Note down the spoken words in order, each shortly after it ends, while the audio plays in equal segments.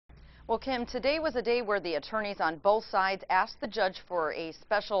Well, Kim, today was a day where the attorneys on both sides asked the judge for a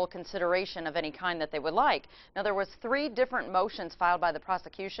special consideration of any kind that they would like. Now, there was 3 different motions filed by the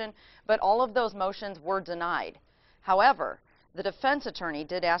prosecution, but all of those motions were denied. However, the defense attorney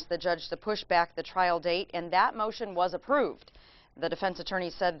did ask the judge to push back the trial date, and that motion was approved. The defense attorney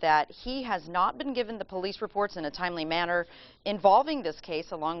said that he has not been given the police reports in a timely manner involving this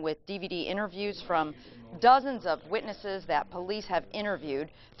case, along with DVD interviews from dozens of witnesses that police have interviewed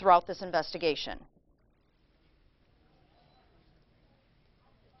throughout this investigation.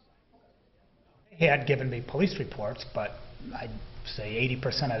 He had given me police reports, but I'd say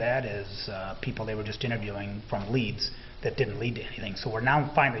 80% of that is people they were just interviewing from leads that didn't lead to anything. So we're now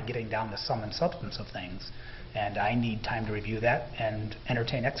finally getting down to sum and substance of things, and I need time to review that and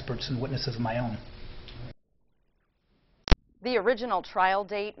entertain experts and witnesses of my own. The original trial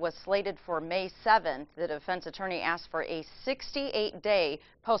date was slated for May 7th. The defense attorney asked for a 68-day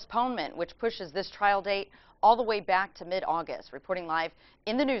postponement, which pushes this trial date all the way back to mid-August. Reporting live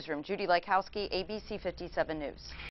in the newsroom, Judi Lykowski, ABC 57 News.